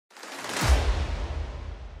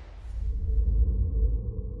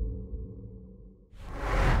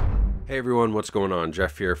Hey everyone, what's going on?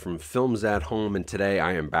 Jeff here from Films at Home, and today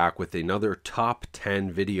I am back with another top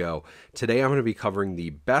 10 video. Today I'm going to be covering the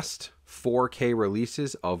best 4K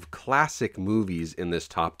releases of classic movies in this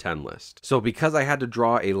top 10 list. So because I had to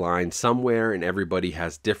draw a line somewhere and everybody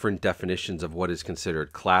has different definitions of what is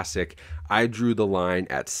considered classic, I drew the line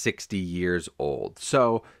at 60 years old.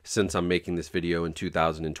 So since I'm making this video in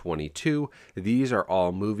 2022, these are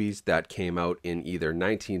all movies that came out in either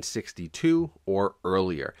 1962 or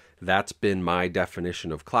earlier. That's been my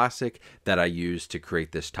definition of classic that I use to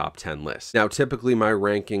create this top 10 list. Now, typically my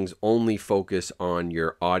rankings only focus on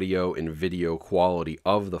your audio and video quality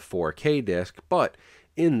of the 4K disc, but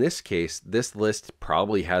in this case, this list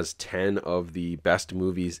probably has 10 of the best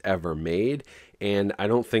movies ever made, and I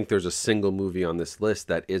don't think there's a single movie on this list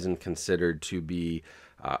that isn't considered to be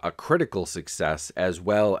a critical success as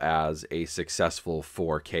well as a successful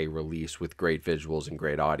 4K release with great visuals and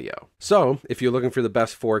great audio. So if you're looking for the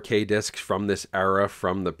best 4K discs from this era,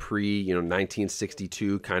 from the pre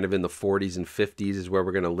 1962, kind of in the 40s and 50s is where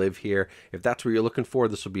we're going to live here. If that's what you're looking for,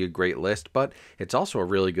 this will be a great list, but it's also a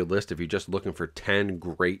really good list if you're just looking for 10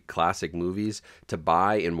 great classic movies to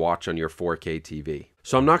buy and watch on your 4K TV.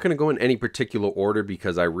 So I'm not going to go in any particular order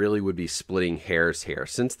because I really would be splitting hairs here.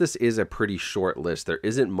 Since this is a pretty short list, there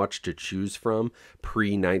isn't much to choose from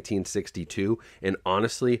pre-1962, and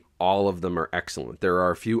honestly, all of them are excellent. There are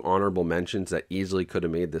a few honorable mentions that easily could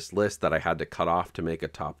have made this list that I had to cut off to make a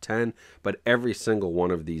top 10, but every single one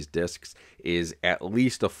of these discs is at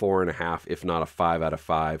least a 4.5, if not a 5 out of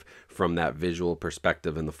 5 from that visual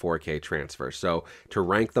perspective in the 4K transfer. So to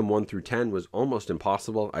rank them 1 through 10 was almost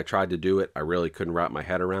impossible. I tried to do it. I really couldn't wrap my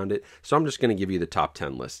head around it. So I'm just going to give you the top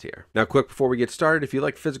 10 list here. Now, quick before we get started, if you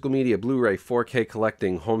like physical media, Blu-ray, 4K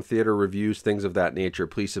collecting, home theater reviews, things of that nature,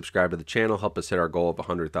 please subscribe to the channel. Help us hit our goal of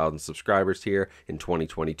 100,000 subscribers here in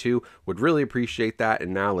 2022. Would really appreciate that.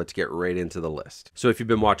 And now let's get right into the list. So if you've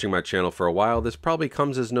been watching my channel for a while, this probably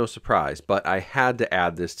comes as no surprise, but I had to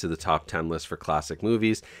add this to the top 10 list for classic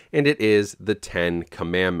movies, and it is The 10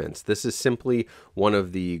 Commandments. This is simply one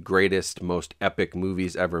of the greatest, most epic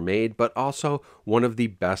movies ever made, but also one of the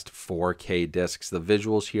best 4K discs. The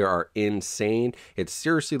visuals here are insane. It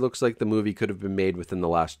seriously looks like the movie could have been made within the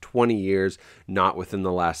last 20 years, not within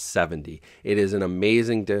the last 70. It is an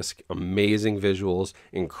amazing disc, amazing visuals,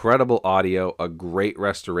 incredible audio, a great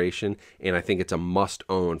restoration, and I think it's a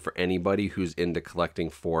must-own for anybody who's into collecting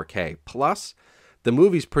 4K. Plus, the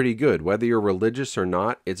movie's pretty good. Whether you're religious or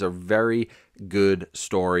not, it's a very good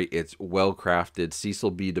story. It's well crafted.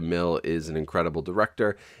 Cecil B. DeMille is an incredible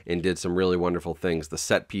director and did some really wonderful things. The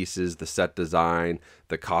set pieces, the set design,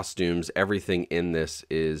 the costumes, everything in this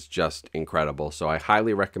is just incredible. So I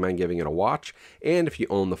highly recommend giving it a watch. And if you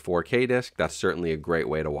own the 4K disc, that's certainly a great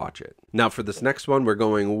way to watch it. Now for this next one, we're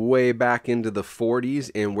going way back into the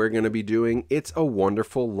 40s and we're going to be doing It's a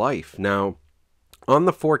Wonderful Life. Now, on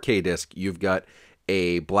the 4K disc, you've got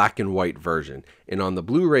a black and white version, and on the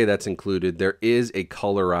Blu-ray that's included, there is a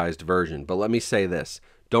colorized version. But let me say this,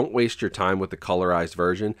 don't waste your time with the colorized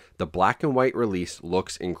version. The black and white release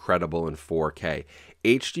looks incredible in 4K.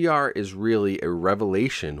 HDR is really a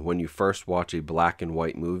revelation when you first watch a black and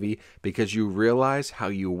white movie because you realize how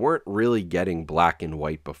you weren't really getting black and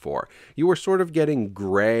white before. You were sort of getting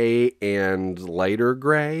gray and lighter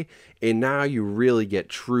gray, and now you really get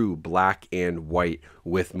true black and white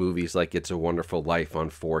with movies like It's a Wonderful Life on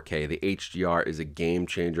 4K. The HDR is a game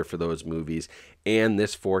changer for those movies, and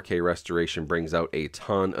this 4K restoration brings out a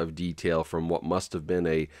ton of detail from what must have been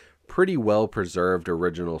a pretty well preserved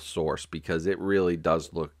original source because it really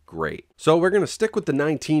does look great. So we're going to stick with the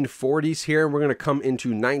 1940s here, and we're going to come into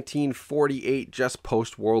 1948, just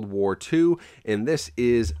post World War II, and this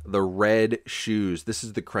is The Red Shoes. This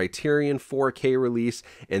is the Criterion 4K release,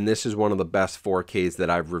 and this is one of the best 4Ks that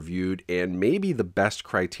I've reviewed, and maybe the best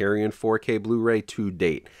Criterion 4K Blu-ray to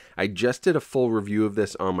date. I just did a full review of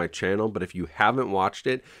this on my channel, but if you haven't watched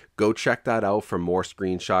it, go check that out for more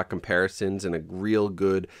screenshot comparisons and a real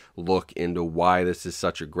good look into why this is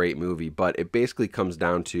such a great movie. But it basically comes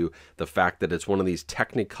down to the fact that it's one of these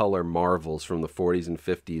Technicolor marvels from the 40s and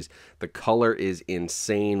 50s. The color is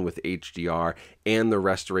insane with HDR, and the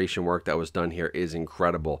restoration work that was done here is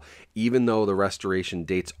incredible. Even though the restoration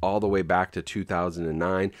dates all the way back to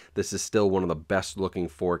 2009, this is still one of the best looking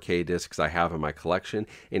 4K discs I have in my collection,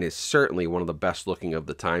 and is certainly one of the best looking of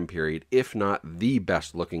the time period, if not the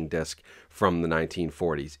best looking disc from the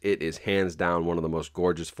 1940s. It is hands down one of the most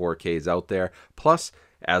gorgeous 4Ks out there. Plus,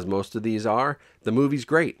 as most of these are, the movie's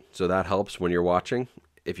great, so that helps when you're watching.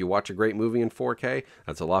 if you watch a great movie in 4K,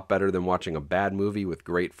 that's a lot better than watching a bad movie with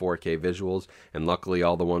great 4K visuals, and luckily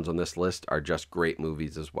all the ones on this list are just great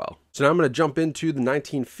movies as well. So now I'm going to jump into the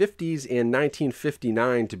 1950s and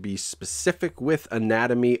 1959 to be specific with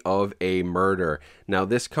Anatomy of a Murder. Now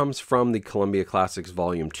this comes from the Columbia Classics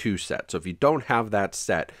Volume 2 set, so if you don't have that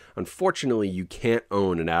set, unfortunately you can't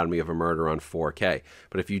own Anatomy of a Murder on 4K.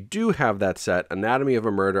 But if you do have that set, Anatomy of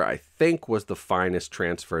a Murder I think was the finest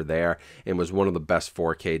transfer there and was one of the best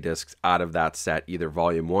 4K discs out of that set, either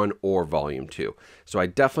Volume 1 or Volume 2. So I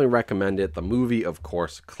definitely recommend it. The movie, of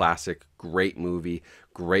course, classic, great movie,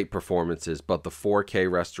 great performances, but the 4K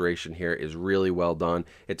restoration here is really well done.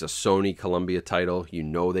 It's a Sony Columbia title. You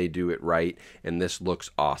know they do it right, and this looks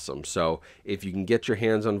awesome. So if you can get your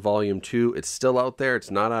hands on Volume 2, it's still out there.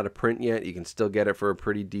 It's not out of print yet. You can still get it for a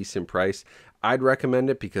pretty decent price. I'd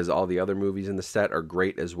recommend it because all the other movies in the set are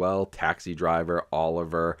great as well. Taxi Driver,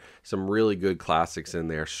 Oliver, some really good classics in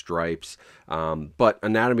there, Stripes. But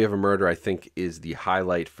Anatomy of a Murder, I think, is the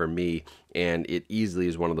highlight for me, and it easily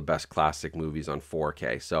is one of the best classic movies on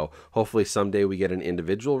 4K. So hopefully someday we get an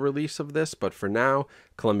individual release of this, but for now,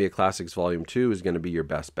 Columbia Classics Volume 2 is going to be your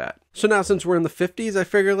best bet. So now since we're in the 50s, I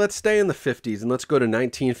figure let's stay in the 50s and let's go to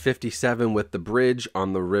 1957 with The Bridge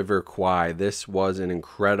on the River Kwai. This was an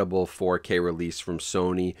incredible 4K release from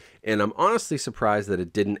Sony, and I'm honestly surprised that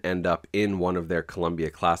it didn't end up in one of their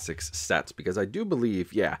Columbia Classics sets, because I do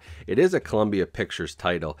believe, yeah, it is a Columbia Pictures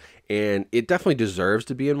title, and it definitely deserves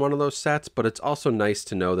to be in one of those sets, but it's also nice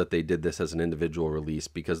to know that they did this as an individual release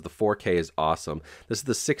because the 4K is awesome. This is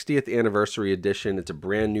the 60th anniversary edition. It's a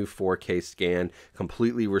brand new 4K scan,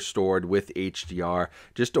 completely restored with HDR.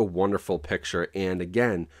 Just a wonderful picture, and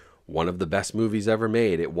again, one of the best movies ever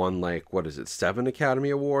made. It won, like, what is it, 7 Academy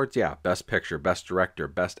Awards? Yeah, Best Picture, Best Director,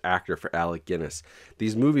 Best Actor for Alec Guinness.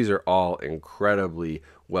 These movies are all incredibly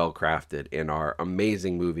well crafted and are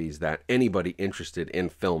amazing movies that anybody interested in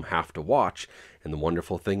film have to watch. And the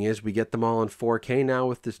wonderful thing is we get them all in 4K now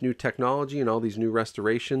with this new technology and all these new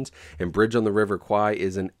restorations. And Bridge on the River Kwai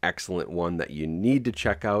is an excellent one that you need to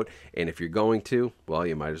check out. And if you're going to, well,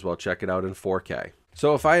 you might as well check it out in 4K.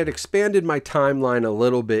 So if I had expanded my timeline a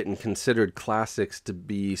little bit and considered classics to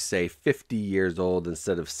be, say, 50 years old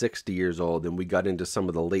instead of 60 years old, and we got into some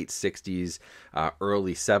of the late 60s,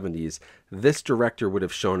 early 70s, this director would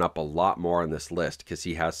have shown up a lot more on this list because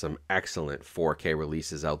he has some excellent 4K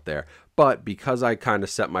releases out there. But because I kind of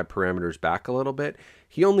set my parameters back a little bit,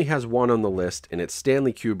 he only has one on the list, and it's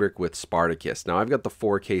Stanley Kubrick with Spartacus. Now, I've got the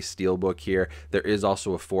 4K Steelbook here. There is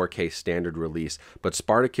also a 4K standard release, but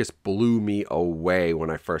Spartacus blew me away when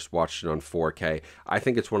I first watched it on 4K. I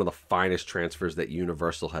think it's one of the finest transfers that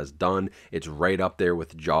Universal has done. It's right up there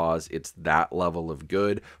with Jaws. It's that level of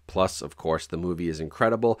good. Plus, of course, the movie is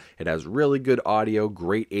incredible. It has really good audio,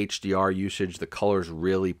 great HDR usage. The colors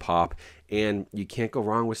really pop. And you can't go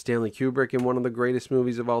wrong with Stanley Kubrick in one of the greatest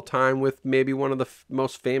movies of all time with maybe one of the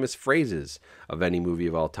most famous phrases of any movie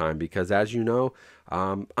of all time. Because as you know,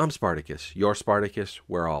 I'm Spartacus, you're Spartacus,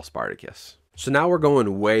 we're all Spartacus. So now we're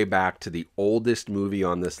going way back to the oldest movie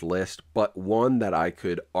on this list, but one that I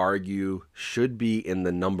could argue should be in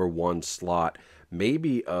the #1 slot,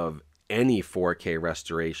 maybe of any 4K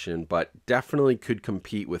restoration, but definitely could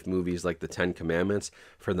compete with movies like The Ten Commandments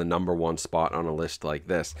for the #1 spot on a list like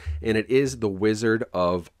this. And it is The Wizard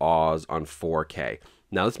of Oz on 4K.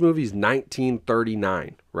 Now, this movie's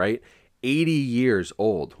 1939, right? 80 years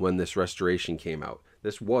old when this restoration came out.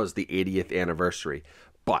 This was the 80th anniversary,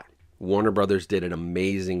 but Warner Brothers did an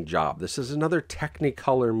amazing job. This is another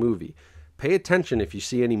Technicolor movie. Pay attention if you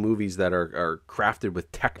see any movies that are crafted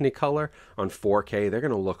with Technicolor on 4K. They're going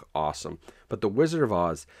to look awesome. But The Wizard of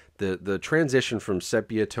Oz, the transition from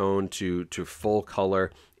sepia tone to full color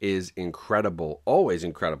is incredible. Always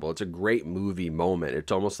incredible. It's a great movie moment.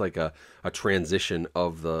 It's almost like a transition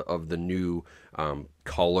of the new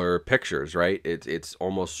color pictures, right? It's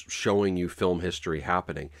almost showing you film history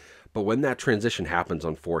happening. But when that transition happens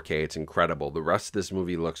on 4K, it's incredible. The rest of this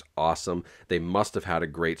movie looks awesome. They must have had a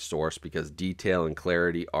great source because detail and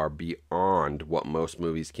clarity are beyond what most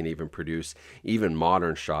movies can even produce, even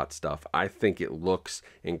modern shot stuff. I think it looks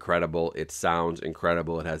incredible. It sounds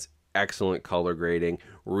incredible. It has excellent color grading,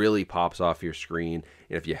 really pops off your screen.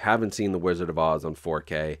 And if you haven't seen The Wizard of Oz on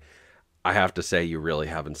 4K, I have to say you really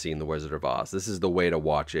haven't seen The Wizard of Oz. This is the way to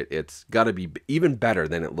watch it. It's got to be even better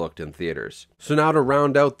than it looked in theaters. So now to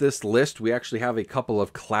round out this list, we actually have a couple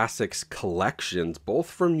of classics collections, both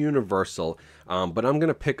from Universal. but I'm going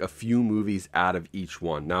to pick a few movies out of each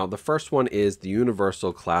one. Now, the first one is the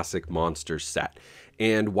Universal Classic Monsters set.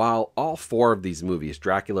 And while all four of these movies,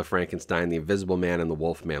 Dracula, Frankenstein, The Invisible Man, and The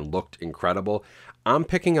Wolfman, looked incredible, I'm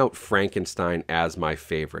picking out Frankenstein as my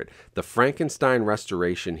favorite. The Frankenstein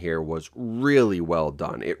restoration here was really well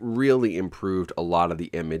done. It really improved a lot of the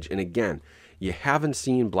image. And again, you haven't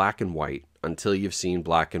seen black and white until you've seen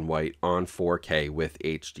black and white on 4K with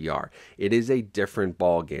HDR. It is a different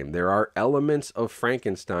ball game. There are elements of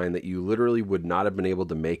Frankenstein that you literally would not have been able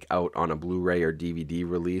to make out on a Blu-ray or DVD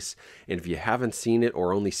release. And if you haven't seen it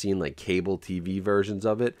or only seen like cable TV versions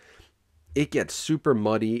of it, it gets super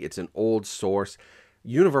muddy. It's an old source.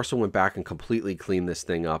 Universal went back and completely cleaned this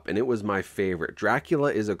thing up, and it was my favorite.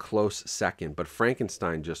 Dracula is a close second, but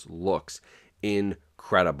Frankenstein just looks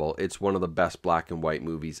incredible. It's one of the best black and white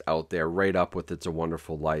movies out there, right up with It's a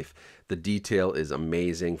Wonderful Life. The detail is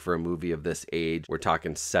amazing for a movie of this age. We're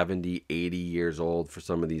talking 70, 80 years old for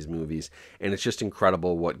some of these movies, and it's just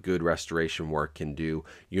incredible what good restoration work can do.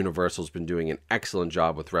 Universal's been doing an excellent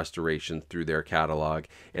job with restoration through their catalog,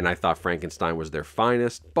 and I thought Frankenstein was their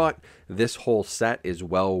finest, but this whole set is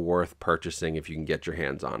well worth purchasing if you can get your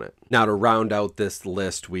hands on it. Now, to round out this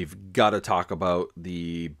list, we've got to talk about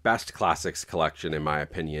the best classics collection, in my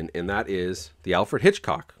opinion, and that is the Alfred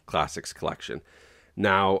Hitchcock Classics Collection.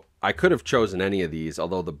 Now, I could have chosen any of these,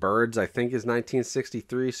 although The Birds, I think, is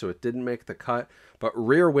 1963, so it didn't make the cut. But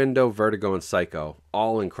Rear Window, Vertigo, and Psycho,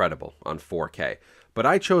 all incredible on 4K. But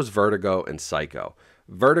I chose Vertigo and Psycho.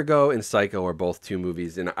 Vertigo and Psycho are both two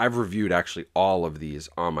movies, and I've reviewed actually all of these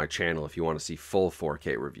on my channel if you want to see full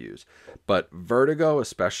 4K reviews. But Vertigo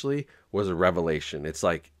especially was a revelation. It's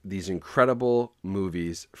like these incredible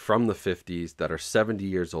movies from the 50s that are 70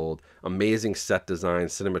 years old, amazing set design,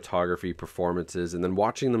 cinematography, performances, and then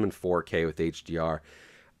watching them in 4K with HDR.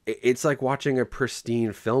 It's like watching a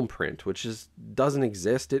pristine film print, which doesn't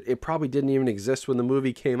exist. It probably didn't even exist when the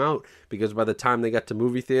movie came out, because by the time they got to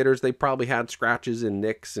movie theaters, they probably had scratches and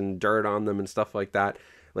nicks and dirt on them and stuff like that.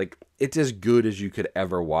 Like, it's as good as you could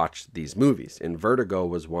ever watch these movies. And Vertigo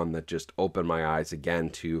was one that just opened my eyes again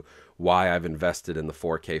to why I've invested in the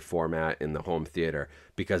 4K format in the home theater,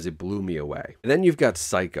 because it blew me away. And then you've got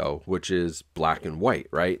Psycho, which is black and white,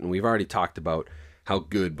 right? And we've already talked about how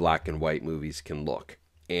good black and white movies can look.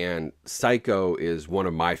 And Psycho is one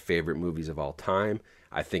of my favorite movies of all time.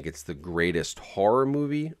 I think it's the greatest horror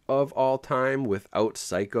movie of all time. Without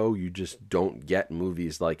Psycho, you just don't get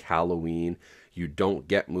movies like Halloween. You don't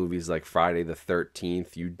get movies like Friday the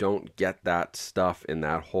 13th. You don't get that stuff in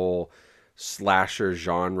that whole slasher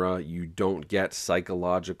genre. You don't get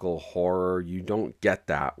psychological horror. You don't get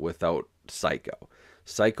that without Psycho.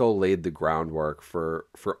 Psycho laid the groundwork for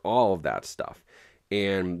all of that stuff.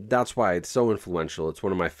 And that's why it's so influential. It's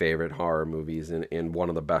one of my favorite horror movies and one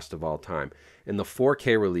of the best of all time. And the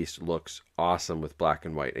 4K release looks awesome with black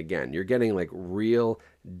and white. Again, you're getting like real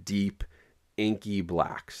deep, inky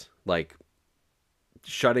blacks. Like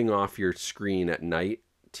shutting off your screen at night,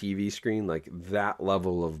 TV screen, like that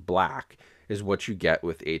level of black is what you get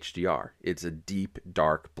with HDR. It's a deep,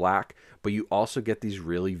 dark black, but you also get these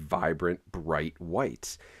really vibrant, bright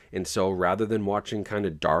whites. And so rather than watching kind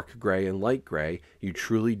of dark gray and light gray, you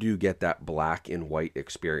truly do get that black and white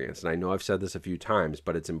experience. And I know I've said this a few times,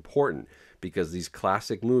 but it's important because these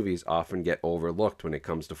classic movies often get overlooked when it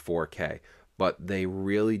comes to 4K. But they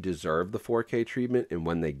really deserve the 4K treatment, and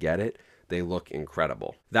when they get it, they look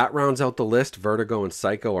incredible. That rounds out the list. Vertigo and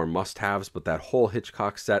Psycho are must-haves, but that whole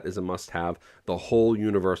Hitchcock set is a must-have. The whole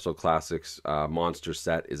Universal Classics monster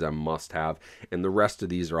set is a must-have, and the rest of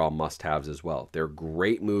these are all must-haves as well. They're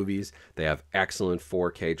great movies. They have excellent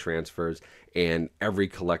 4K transfers, and every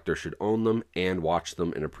collector should own them and watch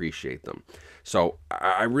them and appreciate them. So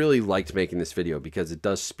I really liked making this video because it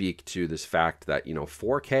does speak to this fact that, you know,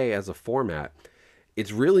 4K as a format,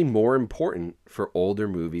 it's really more important for older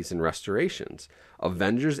movies and restorations.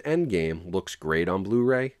 Avengers Endgame looks great on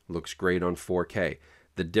Blu-ray, looks great on 4K.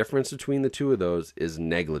 The difference between the two of those is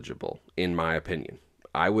negligible, in my opinion.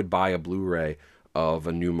 I would buy a Blu-ray of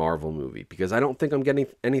a new Marvel movie because I don't think I'm getting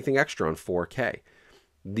anything extra on 4K.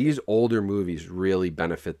 These older movies really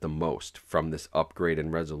benefit the most from this upgrade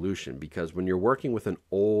in resolution, because when you're working with an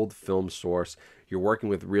old film source, you're working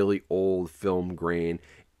with really old film grain,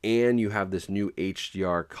 and you have this new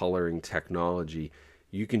HDR coloring technology,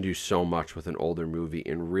 you can do so much with an older movie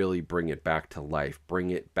and really bring it back to life, bring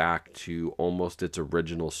it back to almost its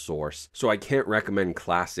original source. So I can't recommend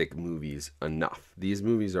classic movies enough. These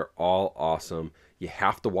movies are all awesome. You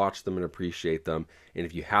have to watch them and appreciate them. And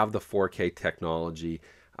if you have the 4K technology,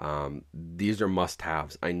 These are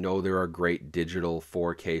must-haves. I know there are great digital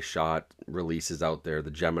 4K shot releases out there, the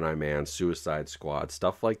Gemini Man, Suicide Squad,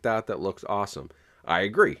 stuff like that that looks awesome. I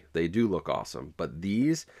agree, they do look awesome, but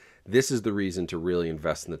this is the reason to really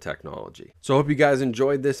invest in the technology. So I hope you guys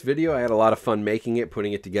enjoyed this video. I had a lot of fun making it,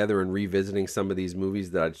 putting it together, and revisiting some of these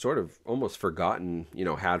movies that I'd sort of almost forgotten, you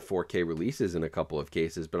know, had 4K releases in a couple of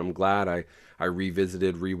cases, but I'm glad I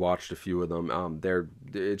revisited, rewatched a few of them.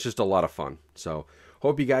 It's just a lot of fun. So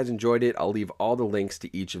hope you guys enjoyed it. I'll leave all the links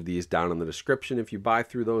to each of these down in the description. If you buy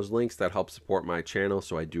through those links, that helps support my channel,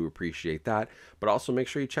 so I do appreciate that. But also make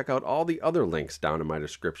sure you check out all the other links down in my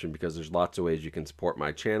description, because there's lots of ways you can support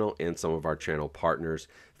my channel and some of our channel partners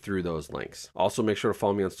through those links. Also, make sure to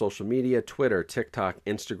follow me on social media, Twitter, TikTok,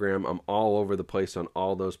 Instagram. I'm all over the place on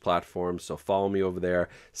all those platforms, so follow me over there.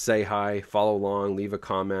 Say hi, follow along, leave a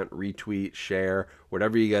comment, retweet, share,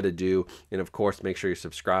 whatever you got to do. And of course, make sure you're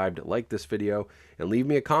subscribed, like this video, and leave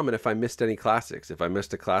me a comment if I missed any classics. If I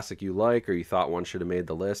missed a classic you like, or you thought one should have made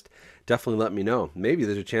the list, definitely let me know. Maybe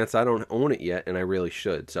there's a chance I don't own it yet and I really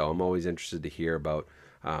should. So I'm always interested to hear about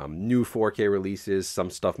new 4K releases, some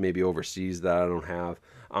stuff maybe overseas that I don't have.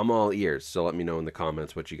 I'm all ears, so let me know in the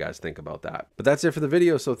comments what you guys think about that. But that's it for the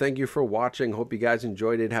video, so thank you for watching. Hope you guys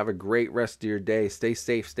enjoyed it. Have a great rest of your day. Stay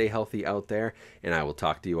safe, stay healthy out there, and I will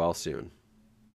talk to you all soon.